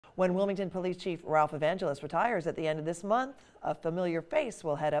When Wilmington Police Chief Ralph Evangelist retires at the end of this month, a familiar face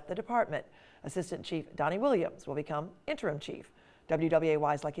will head up the department. Assistant Chief Donnie Williams will become interim chief.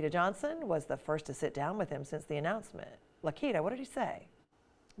 WWAY's Lakita Johnson was the first to sit down with him since the announcement. Lakita, what did he say?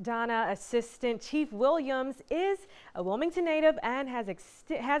 Donna, Assistant Chief Williams is a Wilmington native and has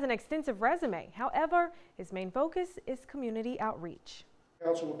an extensive resume. However, his main focus is community outreach.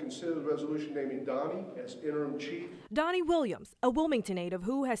 Council will consider the resolution naming Donnie as interim chief. Donnie Williams, a Wilmington native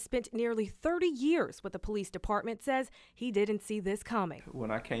who has spent nearly 30 years with the police department, says he didn't see this coming. When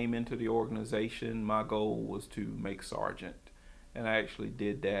I came into the organization, my goal was to make sergeant, and I actually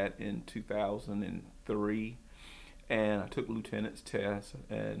did that in 2003. And I took lieutenant's test,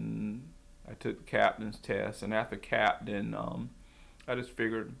 and I took the captain's test, and after captain, I just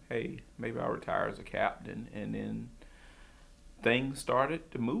figured, hey, maybe I'll retire as a captain, and then things started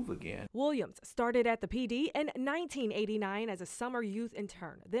to move again. Williams started at the PD in 1989 as a summer youth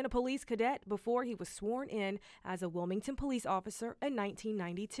intern, then a police cadet before he was sworn in as a Wilmington police officer in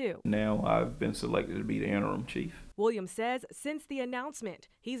 1992. Now I've been selected to be the interim chief. Williams says since the announcement,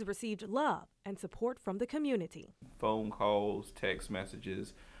 he's received love and support from the community. Phone calls, text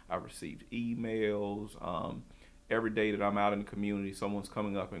messages, I've received emails. Every day that I'm out in the community, someone's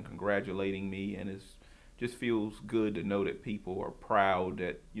coming up and congratulating me, and it's just feels good to know that people are proud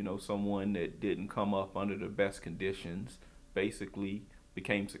that, you know, someone that didn't come up under the best conditions basically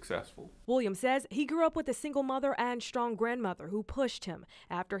became successful. Williams says he grew up with a single mother and strong grandmother who pushed him.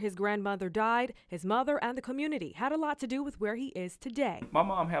 After his grandmother died, his mother and the community had a lot to do with where he is today. My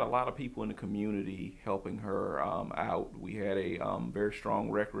mom had a lot of people in the community helping her out. We had a very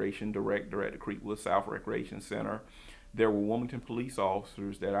strong recreation director at the Creekwood South Recreation Center. There were Wilmington police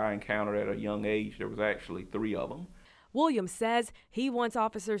officers that I encountered at a young age. There was actually 3 of them. Williams says he wants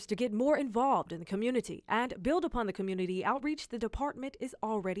officers to get more involved in the community and build upon the community outreach the department is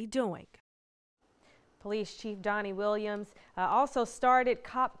already doing. Police Chief Donnie Williams also started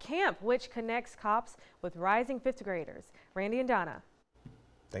Cop Camp, which connects cops with rising 5th graders. Randy and Donna.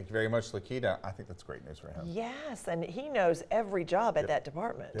 Thank you very much, Lakita. I think that's great news for him. Yes, and he knows every job at that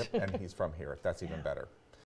department. Yep, and he's from here. That's even better.